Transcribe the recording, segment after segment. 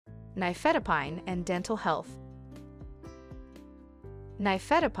Nifedipine and dental health.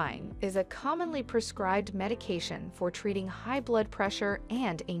 Nifedipine is a commonly prescribed medication for treating high blood pressure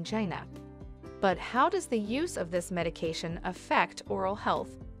and angina. But how does the use of this medication affect oral health?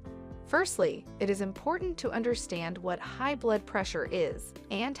 Firstly, it is important to understand what high blood pressure is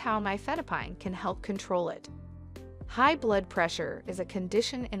and how nifedipine can help control it. High blood pressure is a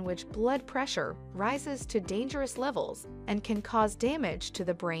condition in which blood pressure rises to dangerous levels and can cause damage to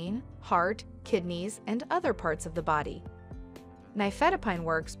the brain, heart, kidneys, and other parts of the body. Nifedipine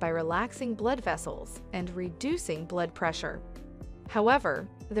works by relaxing blood vessels and reducing blood pressure. However,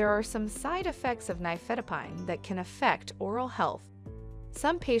 there are some side effects of nifedipine that can affect oral health.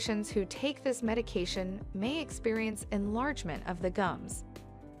 Some patients who take this medication may experience enlargement of the gums.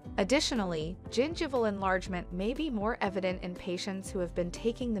 Additionally, gingival enlargement may be more evident in patients who have been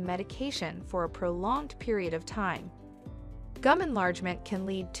taking the medication for a prolonged period of time. Gum enlargement can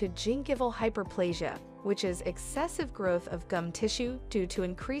lead to gingival hyperplasia, which is excessive growth of gum tissue due to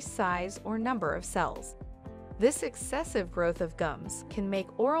increased size or number of cells. This excessive growth of gums can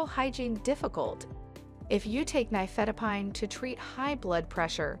make oral hygiene difficult. If you take nifedipine to treat high blood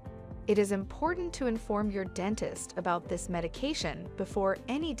pressure, it is important to inform your dentist about this medication before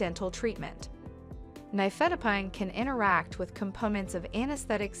any dental treatment. Nifedipine can interact with components of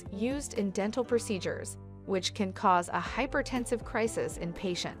anesthetics used in dental procedures, which can cause a hypertensive crisis in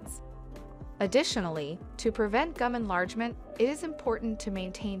patients. Additionally, to prevent gum enlargement, it is important to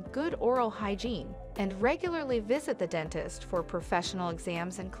maintain good oral hygiene and regularly visit the dentist for professional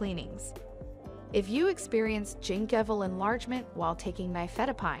exams and cleanings. If you experience gingival enlargement while taking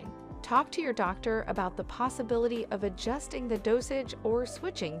nifedipine, talk to your doctor about the possibility of adjusting the dosage or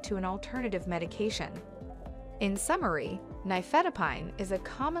switching to an alternative medication. In summary, nifedipine is a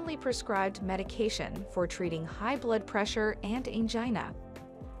commonly prescribed medication for treating high blood pressure and angina.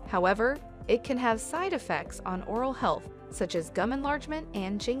 However, it can have side effects on oral health, such as gum enlargement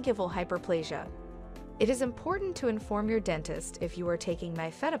and gingival hyperplasia. It is important to inform your dentist if you are taking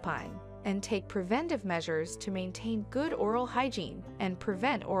nifedipine and take preventive measures to maintain good oral hygiene and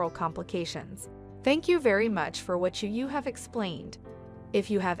prevent oral complications. Thank you very much for what you have explained. If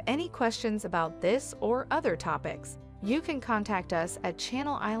you have any questions about this or other topics, you can contact us at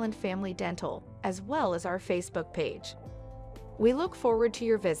Channel Island Family Dental as well as our Facebook page. We look forward to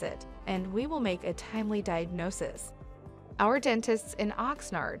your visit, and we will make a timely diagnosis. Our dentists in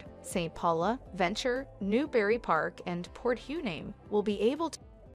Oxnard, St. Paula, Venture, Newbury Park, and Port Hueneme will be able to